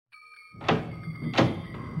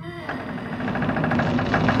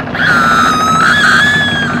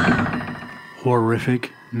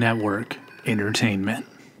Horrific Network Entertainment.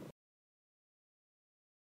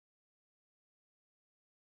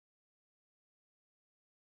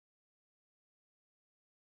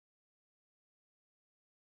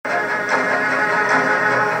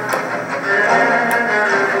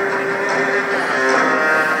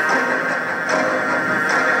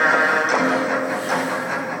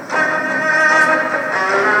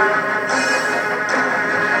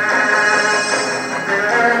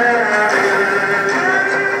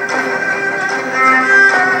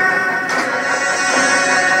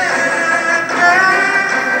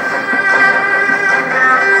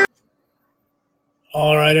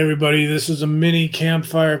 All right, everybody, this is a mini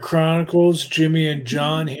Campfire Chronicles. Jimmy and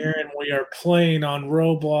John here, and we are playing on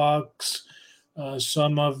Roblox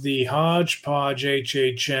some of the Hodgepodge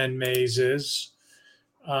HHN mazes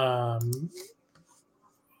and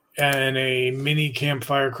a mini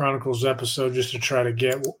Campfire Chronicles episode just to try to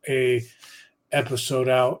get a episode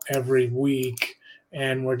out every week.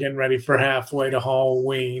 And we're getting ready for halfway to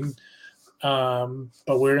Halloween.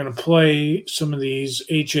 But we're going to play some of these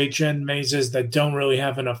HHN mazes that don't really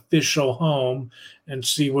have an official home and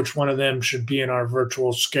see which one of them should be in our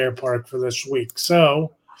virtual scare park for this week.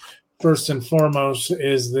 So, first and foremost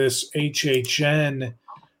is this HHN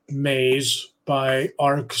maze by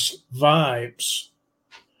Arc's Vibes.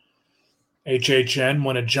 HHN,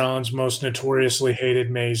 one of John's most notoriously hated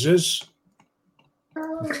mazes.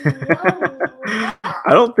 I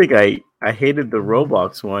don't think I hated the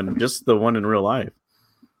Roblox one, just the one in real life.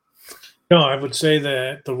 No, I would say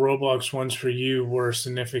that the Roblox ones for you were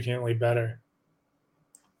significantly better.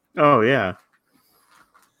 Oh, yeah.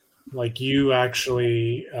 Like you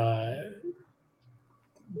actually, I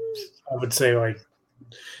would say like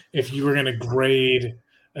if you were going to grade,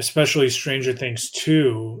 especially Stranger Things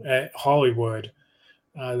 2 at Hollywood,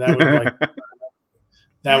 that would like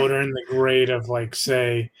that would earn the grade of like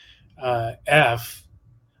say F.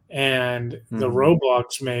 And the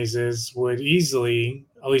Roblox mazes would easily,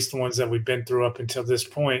 at least the ones that we've been through up until this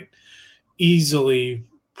point, easily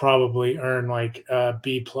probably earn like a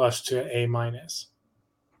B plus to A minus.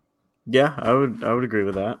 Yeah, I would agree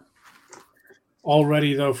with that.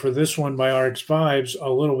 Already though, for this one by Arc's Vibes, a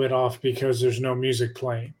little bit off because there's no music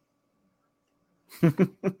playing.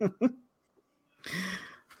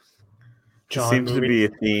 John, seems to be a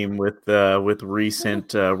theme with recent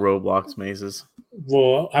Roblox mazes.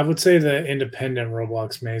 Well, I would say the independent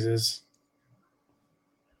Roblox mazes.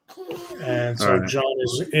 And so right. John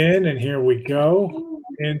is in, and here we go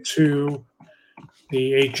into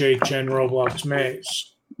the HHN Roblox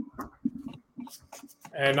maze.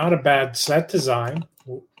 And not a bad set design,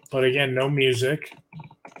 but again, no music.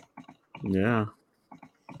 Yeah.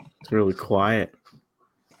 It's really quiet.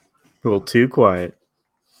 A little too quiet.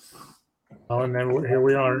 Oh, and then here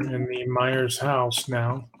we are in the Myers house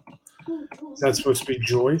now. Is that supposed to be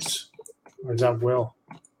Joyce? Or is that Will?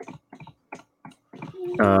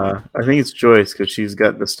 I think it's Joyce because she's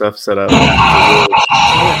got the stuff set up. That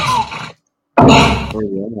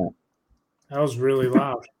was really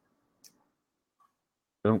loud.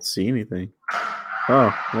 I don't see anything.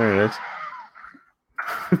 Oh, there it is.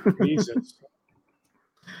 Jesus.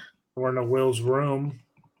 We're in a Will's room.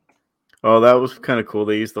 Oh, that was kind of cool.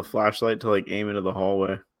 They used the flashlight to like aim into the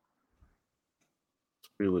hallway. It's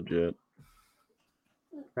pretty legit.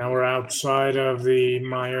 Now we're outside of the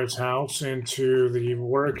Myers house into the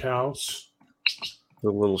workhouse.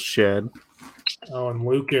 The little shed. Oh, and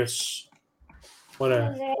Lucas. What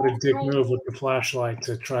a dick move with the flashlight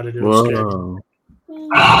to try to do a scare.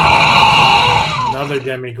 Another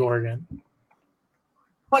Demigorgon. Oh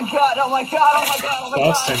my god, oh my god, oh my god, oh my god.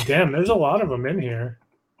 Austin, damn, there's a lot of them in here.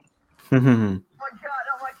 Oh my god, oh my god,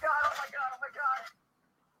 oh my god, oh my god.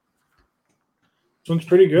 This one's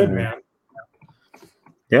pretty good, man.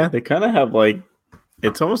 Yeah, they kind of have like,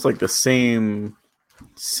 it's almost like the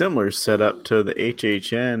similar setup to the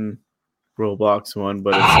HHN Roblox one,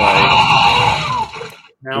 but it's like,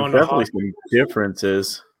 now there's definitely some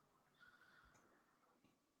differences.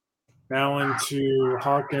 Now into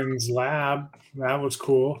Hawkins' lab. That was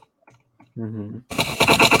cool. Mm-hmm.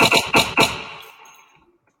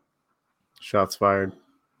 Shots fired.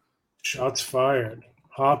 Shots fired.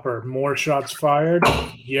 Hopper, more shots fired?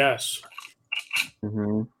 Yes.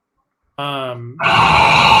 Mm-hmm.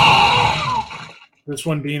 This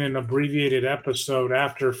one being an abbreviated episode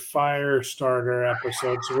after Firestarter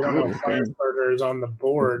episode, so we don't know if Firestarter is on the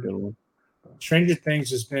board. Stranger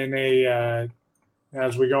Things has been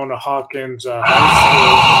as we go into Hawkins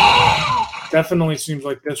high school, definitely seems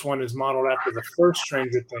like this one is modeled after the first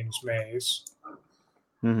Stranger Things maze.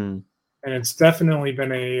 Mm-hmm. And it's definitely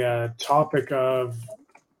been a topic of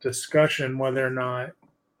discussion whether or not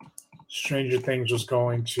Stranger Things was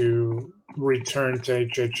going to return to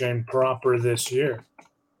HHN proper this year.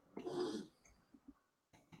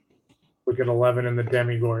 We get 11 in the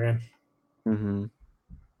Demigorgon. Mm-hmm.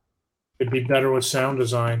 It'd be better with sound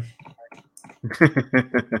design.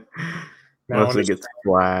 Unless it gets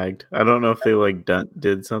flagged. I don't know if they like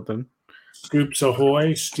did something. Scoops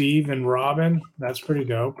Ahoy, Steve and Robin. That's pretty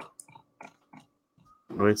dope.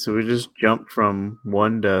 Wait, so we just jumped from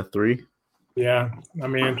 1 to 3? Yeah, I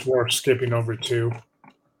mean, it's worth skipping over 2.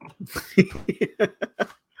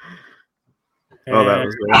 Oh, that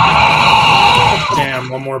was there. Damn,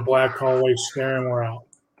 one more black hallway stare and we're out.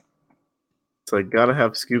 It's like, gotta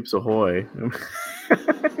have Scoops Ahoy.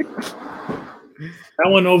 That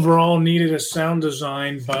one overall needed a sound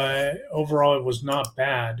design, but overall it was not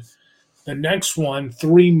bad. The next one,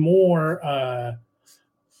 3 more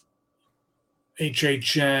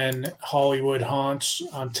HHN Hollywood haunts.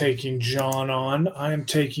 I'm taking John on. I am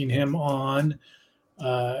taking him on.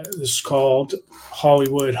 This is called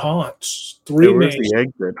Hollywood Haunts. 3 hey, where's names. the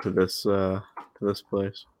exit to this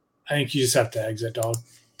place? I think you just have to exit, dog.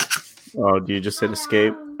 Oh, do you just hit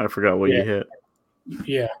escape? I forgot what you hit.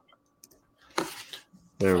 Yeah.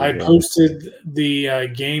 I posted the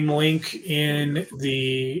game link in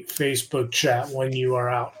the Facebook chat when you are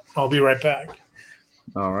out. I'll be right back.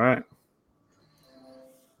 All right.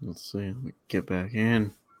 Let's see. Let me get back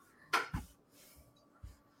in.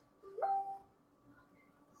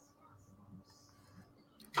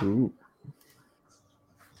 Ooh.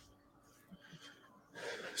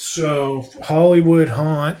 So, Hollywood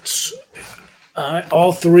Haunts.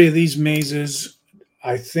 All 3 of these mazes,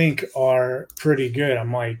 I think, are pretty good.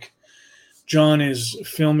 I'm like, John is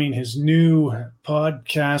filming his new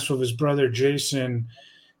podcast with his brother Jason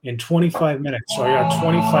in 25 minutes. So I got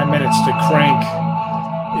 25 minutes to crank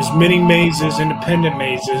as many mazes, independent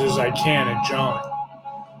mazes, as I can at John.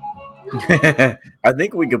 I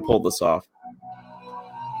think we could pull this off.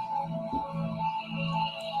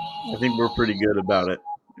 I think we're pretty good about it.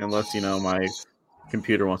 Unless, my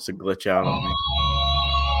computer wants to glitch out on me.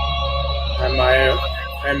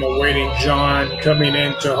 I'm awaiting John coming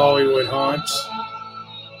into Hollywood Haunts.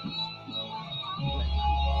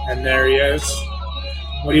 And there he is.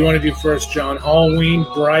 What do you want to do first, John? Halloween,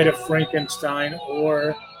 Bride of Frankenstein,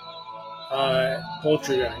 or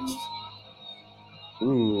Poltergeist?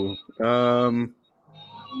 Ooh.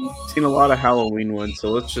 Seen a lot of Halloween ones, so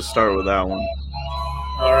let's just start with that one.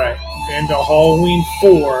 All right. Into Halloween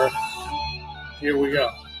 4. Here we go.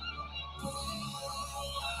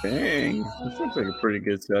 Dang. This looks like a pretty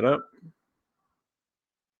good setup.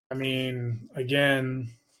 I mean, again,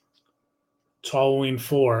 it's Halloween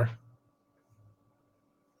 4.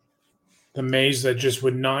 The maze that just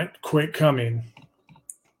would not quit coming.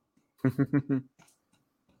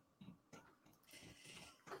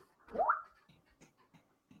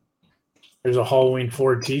 There's a Halloween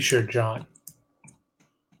 4 t-shirt, John.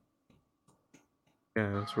 Yeah,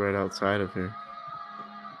 that's right outside of here.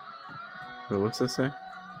 Wait, what's this say?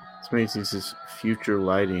 This maze uses future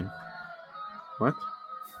lighting. What?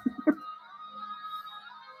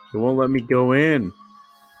 It won't let me go in.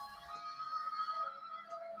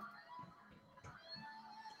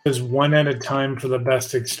 It's one at a time for the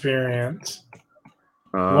best experience.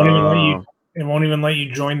 It won't even let you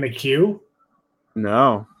join the queue?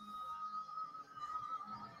 No.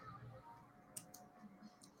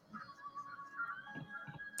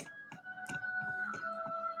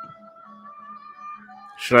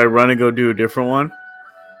 Should I run and go do a different one?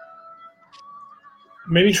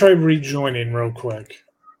 Maybe try rejoining real quick.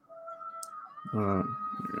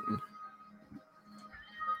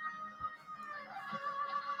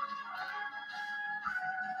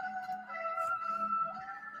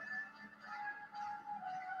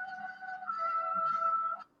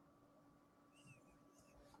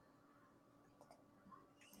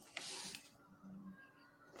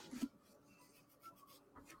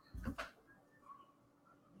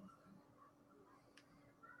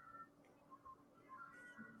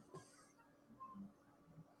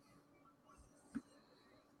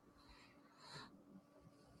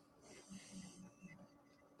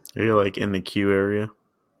 Are you like in the queue area?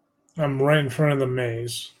 I'm right in front of the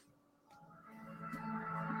maze.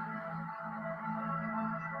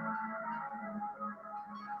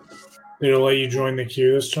 Did it let you join the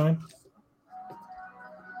queue this time?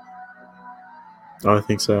 Oh, I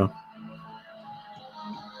think so.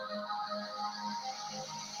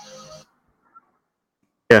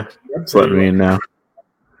 Yeah, it's letting me in now.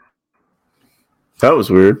 That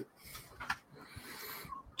was weird.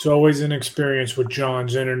 It's always an experience with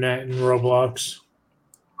John's internet and Roblox.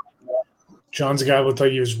 John's guy looked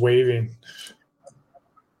like he was waving.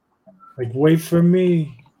 Like, wait for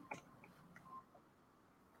me.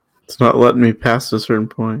 It's not letting me past a certain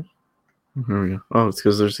point. Here we go. Oh, it's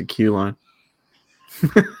because there's a queue line.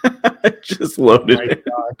 I just loaded it.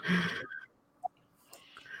 God.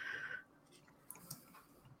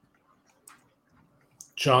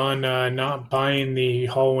 John not buying the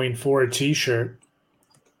Halloween 4 t-shirt.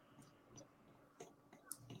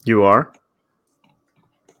 You are?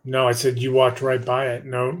 No, I said you walked right by it.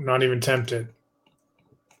 No, not even tempted.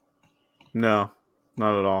 No,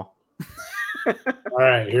 not at all. All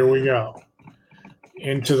right, here we go.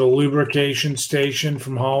 Into the lubrication station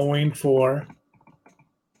from Halloween 4.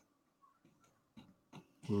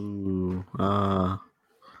 Ooh,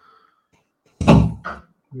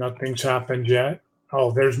 Nothing's happened yet.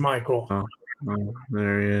 Oh, there's Michael. Oh,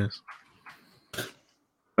 there he is.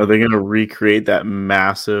 Are they going to recreate that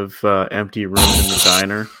massive empty room in the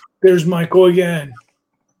diner? There's Michael again.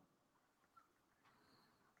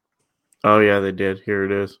 Oh, yeah, they did. Here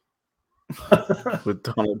it is. with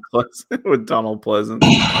Donald Pleasant.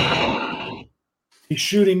 He's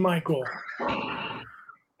shooting Michael.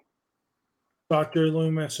 Dr.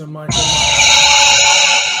 Loomis and Michael.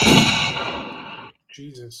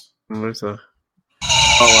 Jesus. There's a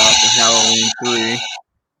call out to Halloween 3.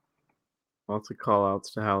 Lots of call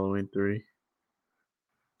outs to Halloween 3.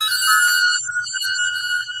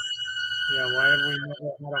 Yeah, why have we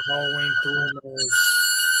never had a Halloween 3 mode?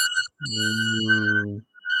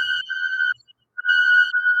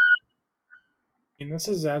 I mean, this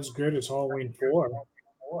is as good as Halloween 4.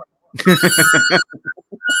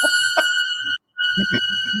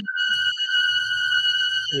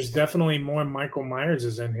 There's definitely more Michael Myers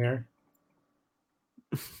is in here.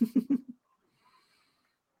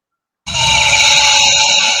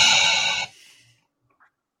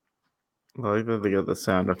 I like that they got the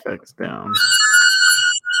sound effects down.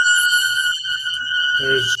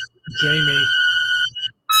 There's Jamie.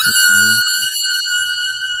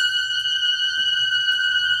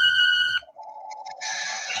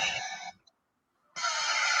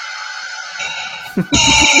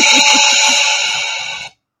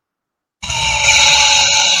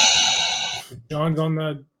 John's on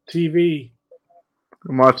the TV.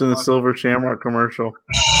 I'm watching the Silver Shamrock commercial.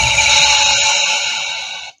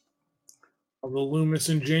 The Loomis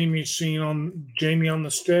and Jamie scene on Jamie on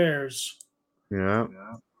the stairs. Yeah.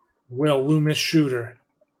 Will Loomis shooter.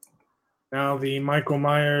 Now the Michael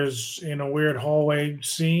Myers in a weird hallway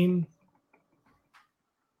scene.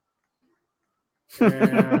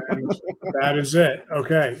 And that is it.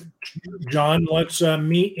 Okay. John, let's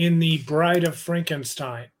meet in the Bride of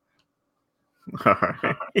Frankenstein. All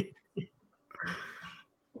right.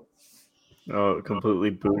 Oh, it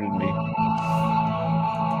completely booted me.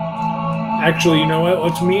 Actually, you know what?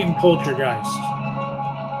 Let's meet in Poltergeist.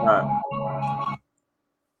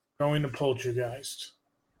 Going to Poltergeist.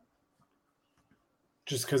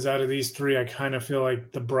 Just because out of these three, I kind of feel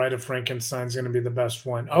like the Bride of Frankenstein is going to be the best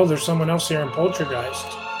one. Oh, there's someone else here in Poltergeist.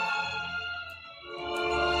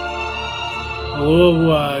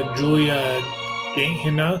 Hello, Julia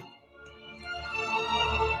Gahina.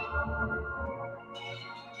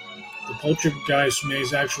 The Poltergeist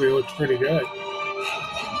maze actually looks pretty good.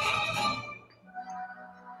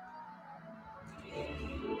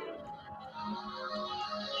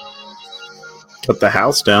 Put the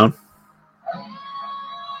house down.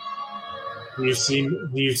 Do you see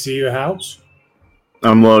the house?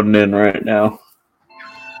 I'm loading in right now.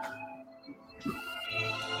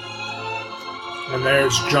 And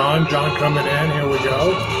there's John. John coming in. Here we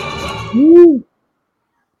go. Woo.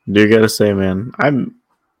 Do gotta say, man, I'm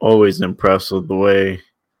always impressed with the way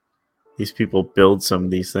these people build some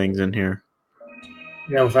of these things in here.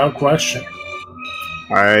 Yeah, without question.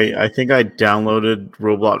 I think I downloaded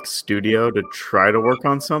Roblox Studio to try to work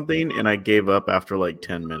on something, and I gave up after like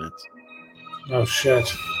 10 minutes. Oh,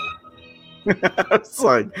 shit. It's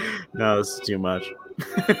like, no, this is too much.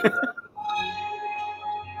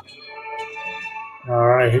 All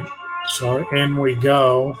right. So in we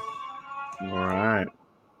go. All right.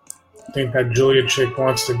 I think that Julia chick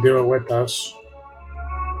wants to do it with us.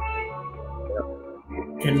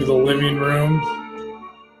 Into the living room.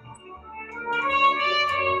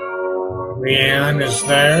 Leanne is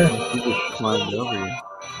there. You just climbed over you.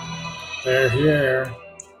 They're here.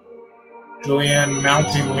 Julianne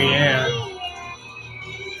mounting Leanne.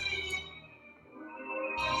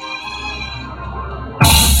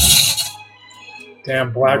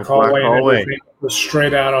 Damn, Black Hallway. Was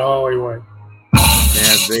straight out of Hollywood.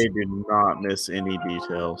 Man, they did not miss any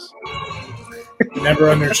details. Never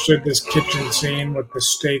understood this kitchen scene with the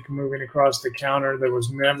steak moving across the counter. There was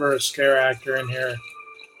never a scare actor in here.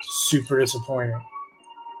 Super disappointing.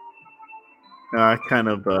 I kind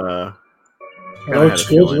of It had looks a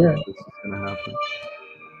good, feeling yeah. this was going to happen.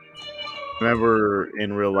 Remember,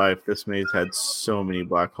 in real life, this maze had so many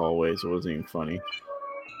black hallways, it wasn't even funny.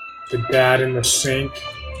 The dad in the sink.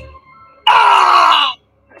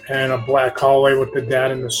 And a black hallway with the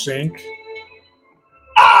dad in the sink.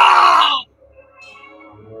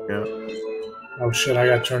 Yeah. Oh shit, I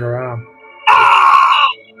gotta turn around.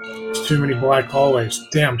 There's too many black hallways.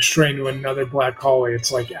 Damn, straight into another black hallway.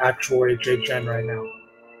 It's like actual HHN right now.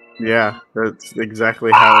 Yeah, that's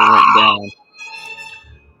exactly how it went down.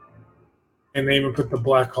 And they even put the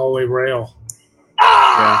black hallway rail.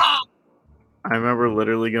 Yeah. I remember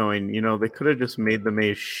literally going, they could have just made the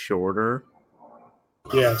maze shorter.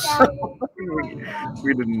 Yes.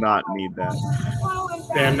 We did not need that.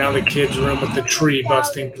 And now the kids' room with the tree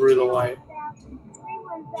busting through the light.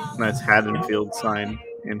 Nice Haddonfield sign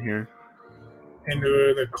in here.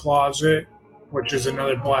 Into the closet, which is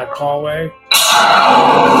another black hallway.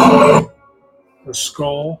 The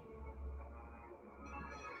skull.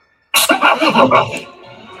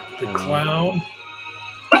 The clown.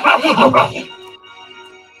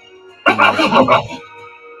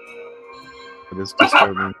 It is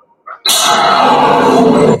disturbing.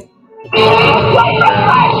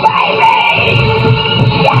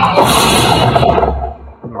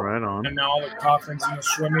 Right on. And now all the coffins in the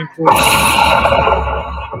swimming pool.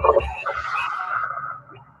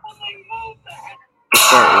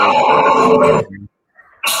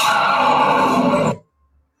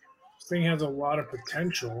 This thing has a lot of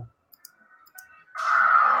potential.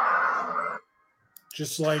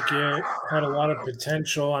 Just like it had a lot of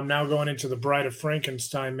potential. I'm now going into the Bride of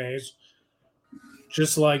Frankenstein maze.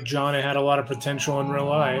 Just like John, it had a lot of potential in real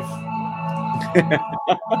life.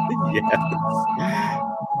 Yes.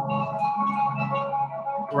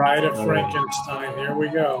 Bride of Frankenstein. Here we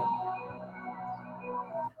go.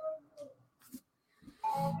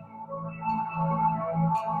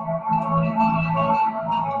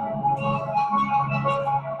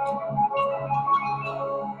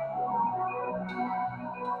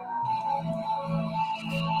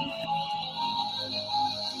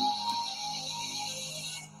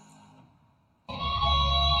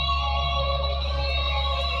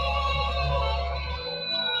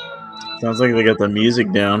 Sounds like they got the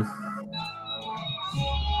music down.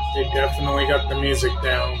 They definitely got the music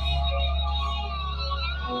down.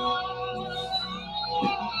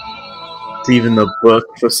 It's even the book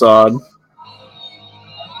facade.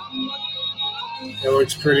 It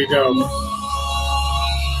looks pretty dope.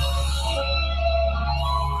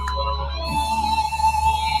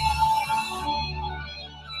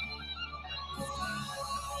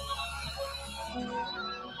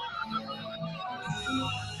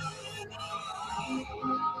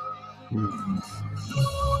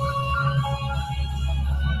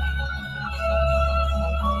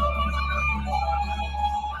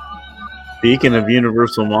 Speaking of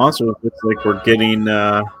Universal Monsters, looks like we're getting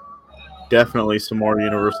definitely some more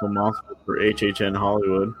Universal Monsters for HHN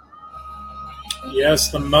Hollywood. Yes,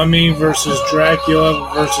 the Mummy versus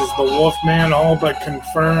Dracula versus the Wolfman, all but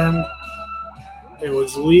confirmed. It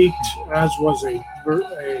was leaked, as was a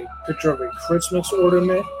picture of a Christmas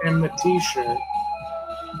ornament and the T-shirt.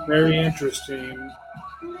 Very interesting.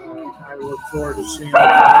 I look forward to seeing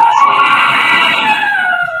that.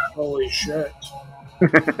 Holy shit. She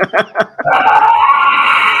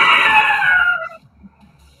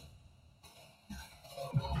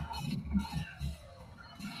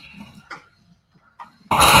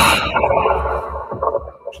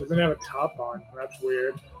doesn't have a top on. That's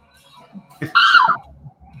weird. It's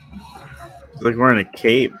like wearing a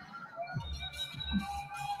cape.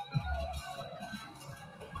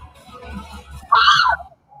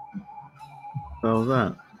 What was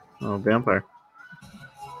that? Oh, vampire.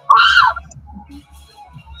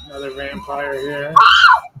 Another vampire here.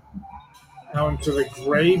 Out into the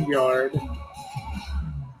graveyard.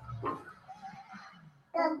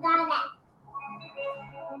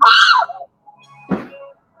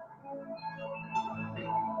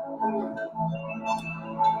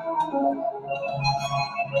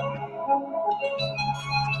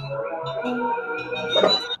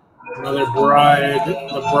 Another bride.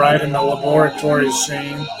 The bride in the laboratory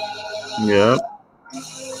scene. Yep.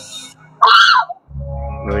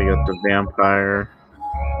 Really got the vampire,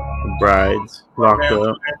 the brides locked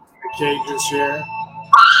up. The cages here.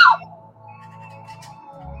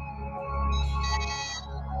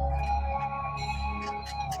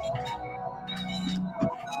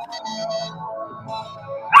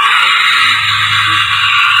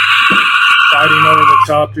 sliding over the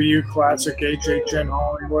top of you, classic HHN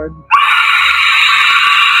Hollywood.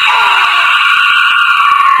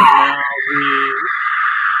 Now the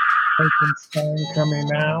Frankenstein coming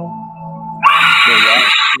now.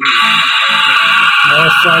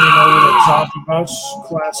 More sliding over the top of us,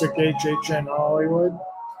 classic HHN Hollywood.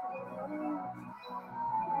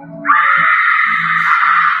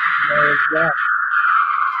 There's that.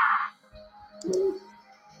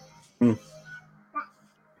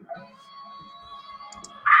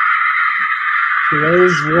 So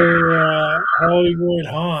those were Hollywood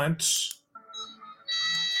haunts.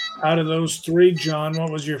 Out of those three, John,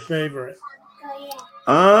 what was your favorite?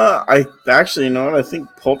 I actually, you know what? I think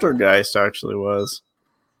Poltergeist actually was.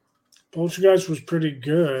 Poltergeist was pretty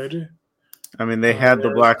good. I mean, they had the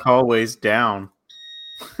black hallways down.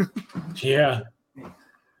 Yeah.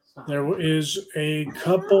 There is a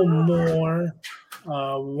couple more.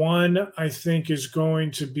 One, I think, is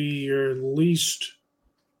going to be your least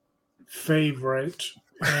favorite,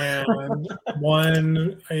 and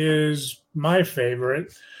one is my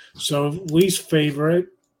favorite. So, least favorite,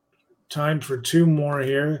 time for two more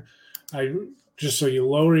here. Just so you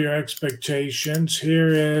lower your expectations, here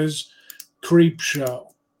is Creep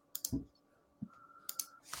Show.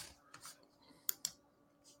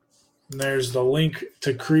 And there's the link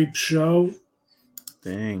to Creep Show.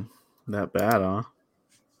 Dang, that bad, huh?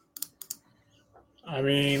 I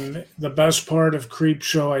mean, the best part of Creep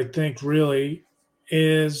Show, I think, really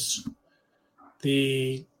is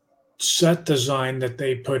the set design that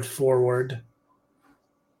they put forward.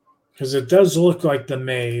 Because it does look like the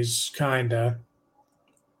maze, kind of.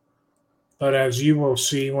 But as you will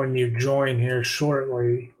see when you join here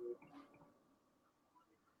shortly,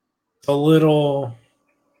 a little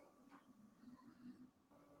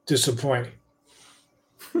disappointing.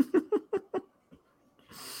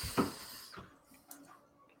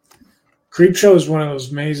 Creepshow is one of those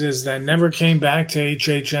mazes that never came back to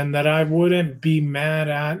HHN that I wouldn't be mad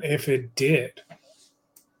at if it did.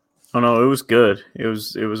 Oh no, it was good. It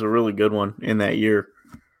was a really good one in that year.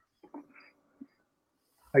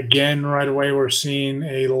 Again, right away we're seeing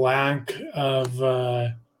a lack of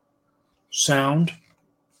sound.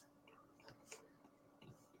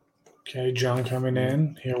 Okay, John coming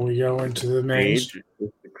in. Here we go into the maze.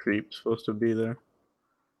 Is the creep supposed to be there?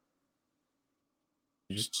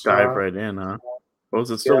 You just dive right in, huh? Oh,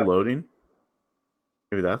 is it still loading?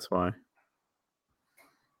 Maybe that's why.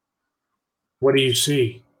 What do you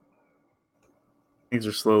see? Things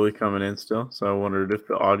are slowly coming in still, so I wondered if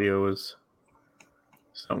the audio was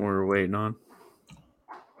something we were waiting on.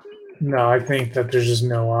 No, I think that there's just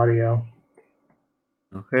no audio.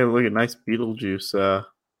 Okay, look at nice Beetlejuice,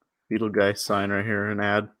 Beetlegeist sign right here, an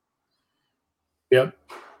ad. Yep.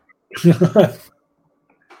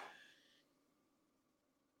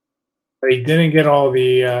 They didn't get all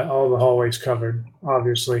the hallways covered.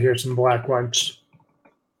 Obviously, here's some black lights.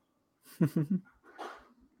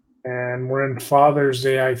 And we're in Father's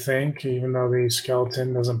Day, I think, even though the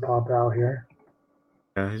skeleton doesn't pop out here.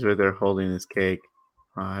 Yeah, he's right there holding his cake.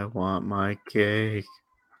 I want my cake.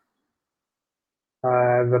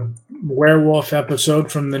 The werewolf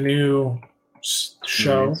episode from the new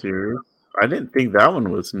show. I didn't think that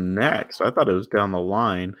one was next. I thought it was down the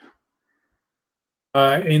line.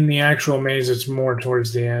 In the actual maze, it's more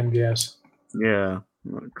towards the end, yes. Yeah,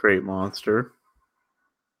 great monster.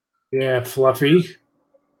 Yeah, Fluffy.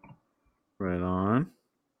 Right on.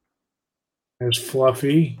 There's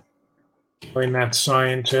Fluffy playing that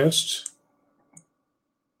scientist.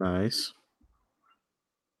 Nice.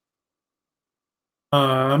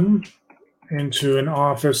 Into an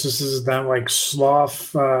office. This is that like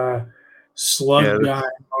sloth slug guy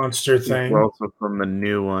monster thing. Also from the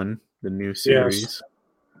new one, the new series. Yes.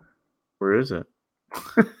 Where is it?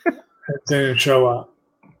 It didn't show up.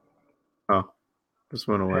 Oh, just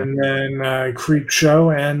went away. And then Creep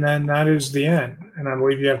Show, and then that is the end. And I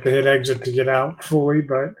believe you have to hit exit to get out fully,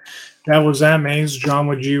 but that was that maze. John,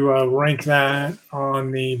 would you rank that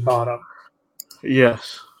on the bottom?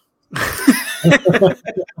 Yes.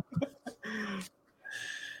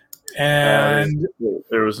 And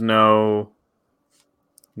there was no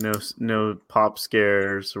pop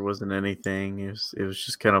scares. There wasn't anything. It was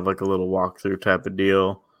just kind of like a little walkthrough type of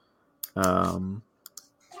deal.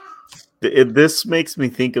 This makes me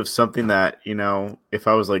think of something that, you know, if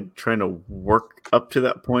I was like trying to work up to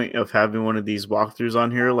that point of having one of these walkthroughs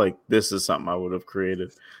on here, like this is something I would have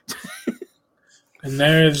created. And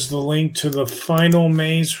there's the link to the final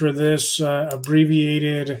maze for this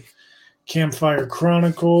abbreviated Campfire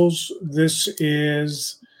Chronicles. This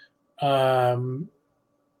is HHN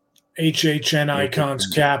icons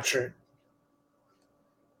captured.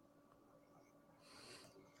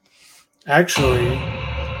 Actually,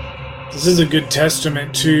 this is a good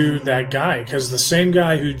testament to that guy, because the same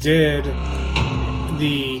guy who did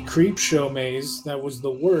the Creep Show maze that was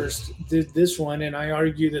the worst did this one, and I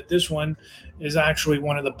argue that this one is actually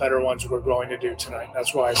one of the better ones we're going to do tonight.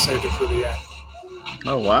 That's why I saved it for the end.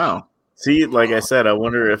 Oh wow! See, like I said, I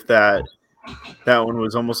wonder if that one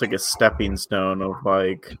was almost like a stepping stone of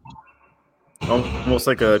like almost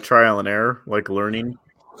like a trial and error, like learning.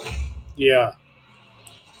 Yeah.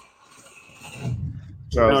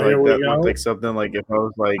 So I was Now, here like, we that looked go. like something like if I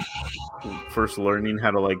was like first learning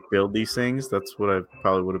how to like build these things, that's what I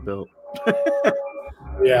probably would have built.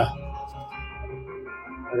 Yeah.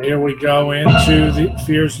 And here we go into the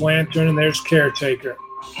Fierce Lantern, and there's Caretaker.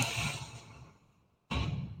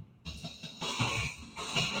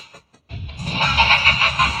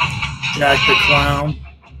 Jack the Clown.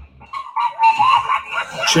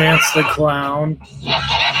 Chance the Clown.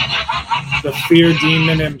 The Fear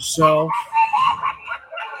Demon himself.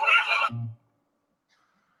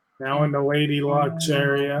 Now in the Lady Luck's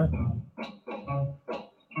area.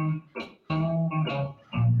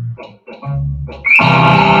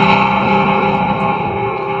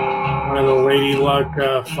 One of the Lady Luck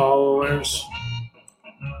followers.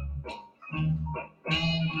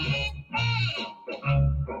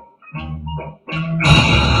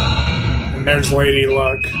 And there's Lady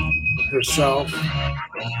Luck herself.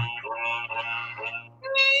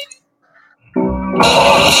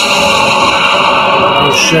 Oh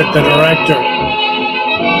shit, the director.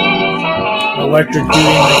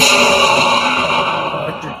 Electrocuting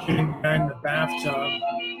the guy in the bathtub.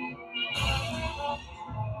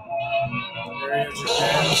 There he is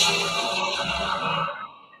again.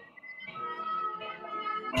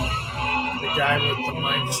 The guy with the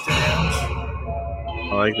mic stands.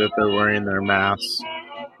 I like that they're wearing their masks.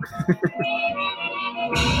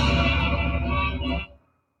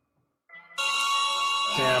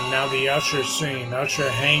 Damn, now the Usher scene. Usher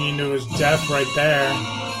hanging to his death right there.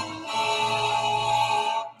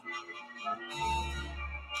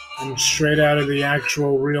 And straight out of the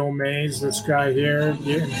actual real maze, this guy here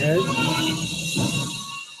getting hit.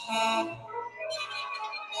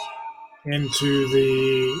 Into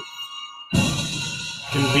the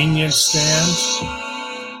convenience stand.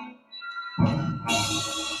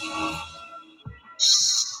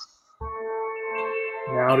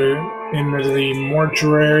 Now into the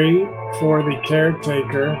mortuary for the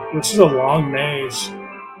Caretaker. This is a long maze.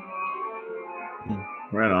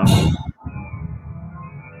 Right on.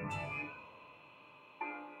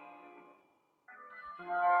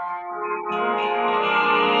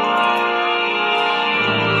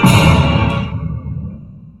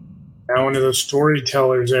 Now into the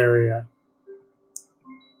storytellers area.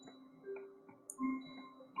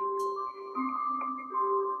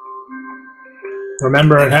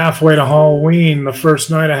 Remember, at Halfway to Halloween, the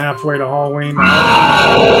first night of Halfway to Halloween,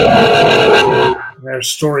 their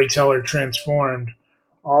storyteller transformed.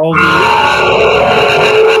 All the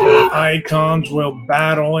icons will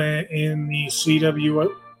battle in the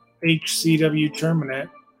HCW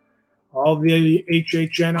tournament. All the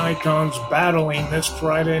HHN icons battling this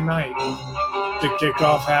Friday night to kick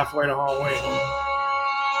off Halfway to Halloween.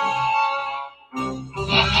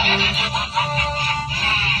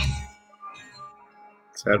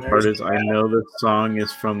 Sad part is I know this song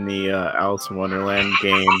is from the Alice in Wonderland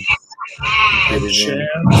game.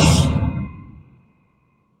 Chance.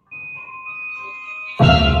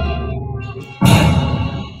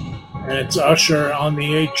 And it's Usher on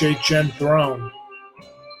the HHN throne.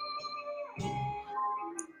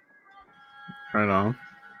 Right on.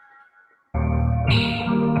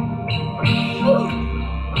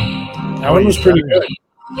 That one was pretty good.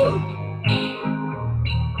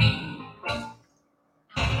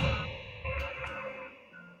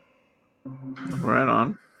 Right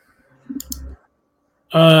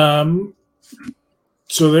on.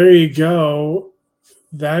 So there you go.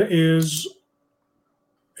 That is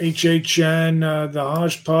HHN, the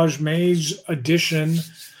Hodgepodge Maze edition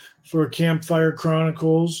for Campfire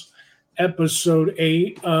Chronicles, episode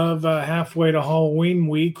 8 of Halfway to Halloween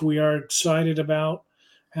week. We are excited about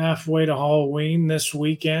Halfway to Halloween this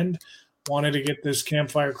weekend. Wanted to get this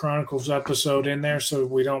Campfire Chronicles episode in there so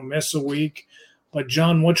we don't miss a week. But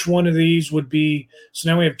John, which one of these would be? So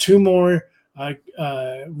now we have 2 more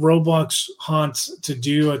Roblox haunts to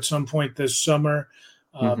do at some point this summer.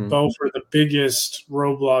 Both are the biggest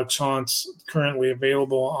Roblox haunts currently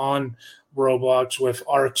available on Roblox, with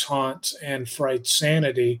Arcs Haunt and Fright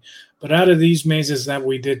Sanity. But out of these mazes that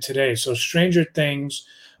we did today, so Stranger Things,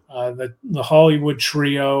 the Hollywood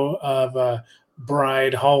trio of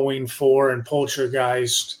Bride, Halloween 4, and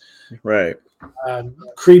Poltergeist. Right.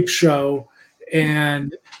 Creep Show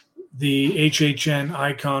and the HHN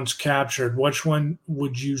icons captured, which one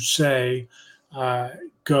would you say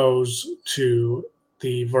goes to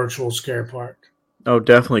the virtual scare park? Oh,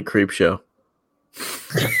 definitely Creep Show.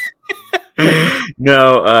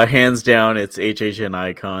 No, hands down, it's HHN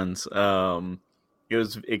icons. It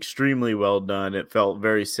was extremely well done. It felt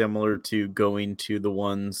very similar to going to the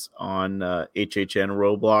ones on HHN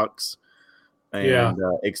Roblox and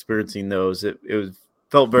experiencing those. It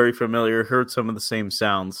felt very familiar. Heard some of the same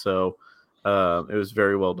sounds, so it was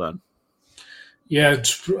very well done. Yeah,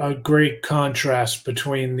 it's a great contrast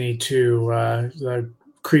between the two, the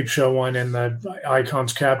Creep Show one and the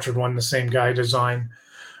Icons Captured one, the same guy design.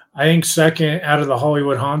 I think second out of the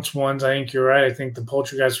Hollywood Haunts ones, I think you're right. I think the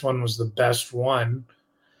Poltergeist one was the best one.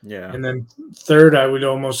 Yeah. And then third, I would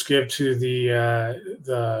almost give to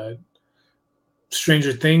the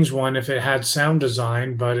Stranger Things one if it had sound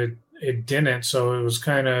design, but it didn't. So it was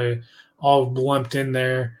kind of all lumped in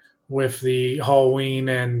there with the Halloween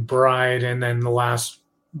and Bride, and then the last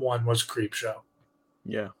one was Creep Show.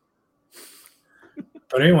 Yeah.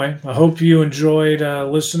 But anyway, I hope you enjoyed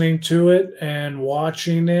listening to it and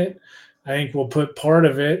watching it. I think we'll put part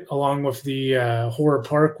of it along with the Horror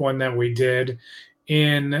Park one that we did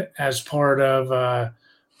in as part of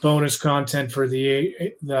bonus content for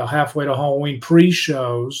the Halfway to Halloween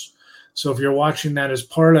pre-shows. So if you're watching that as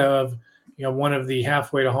part of one of the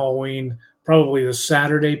Halfway to Halloween, probably the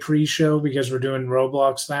Saturday pre-show because we're doing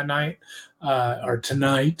Roblox that night or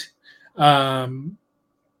tonight.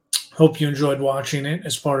 Hope you enjoyed watching it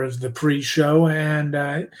as part of the pre-show,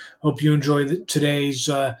 and hope you enjoy today's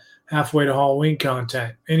Halfway to Halloween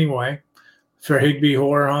content. Anyway, for Higby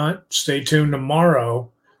Horror Hunt, stay tuned tomorrow.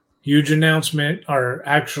 Huge announcement, or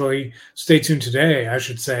actually, stay tuned today, I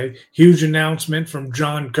should say. Huge announcement from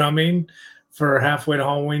John Cumming for Halfway to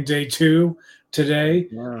Halloween Day 2 today.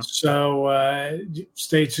 Yeah. So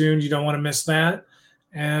stay tuned. You don't want to miss that.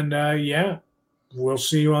 And we'll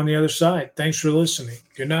see you on the other side. Thanks for listening.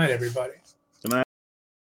 Good night, everybody.